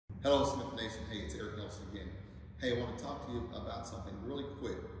Hello, Smith Nation. Hey, it's Eric Nelson again. Hey, I want to talk to you about something really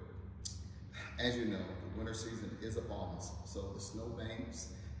quick. As you know, the winter season is upon us, so the snowbanks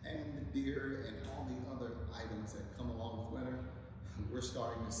and the deer and all the other items that come along with winter, we're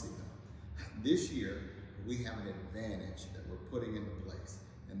starting to see them. This year, we have an advantage that we're putting into place,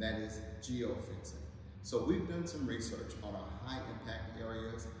 and that is geofencing. So we've done some research on our high impact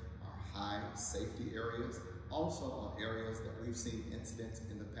areas, our high safety areas, also on areas that we've seen incidents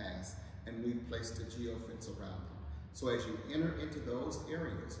in the past, and we've placed a geofence around them. So as you enter into those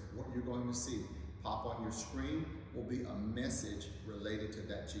areas, what you're going to see pop on your screen will be a message related to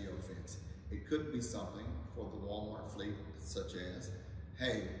that geofence. It could be something for the Walmart fleet, such as,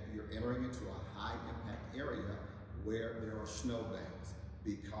 hey, you're entering into a high impact area where there are snowbanks.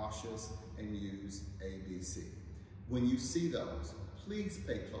 Be cautious and use ABC. When you see those, please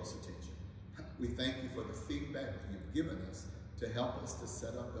pay close attention. We thank you for the feedback that you've given us to help us to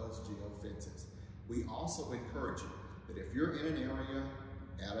set up those geofences. We also encourage you that if you're in an area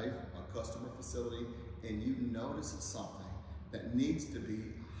at a customer facility and you notice something that needs to be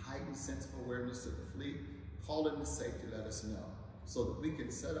a heightened sense of awareness to the fleet, call in the safety, let us know, so that we can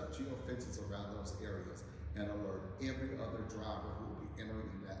set up geofences around those areas and alert every other driver who will be entering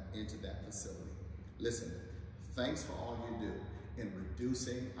into that facility. Listen, thanks for all you do in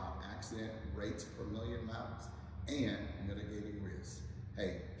reducing our accident rates per million miles and mitigating risks.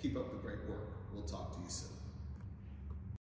 Hey, keep up the great work. We'll talk to you soon.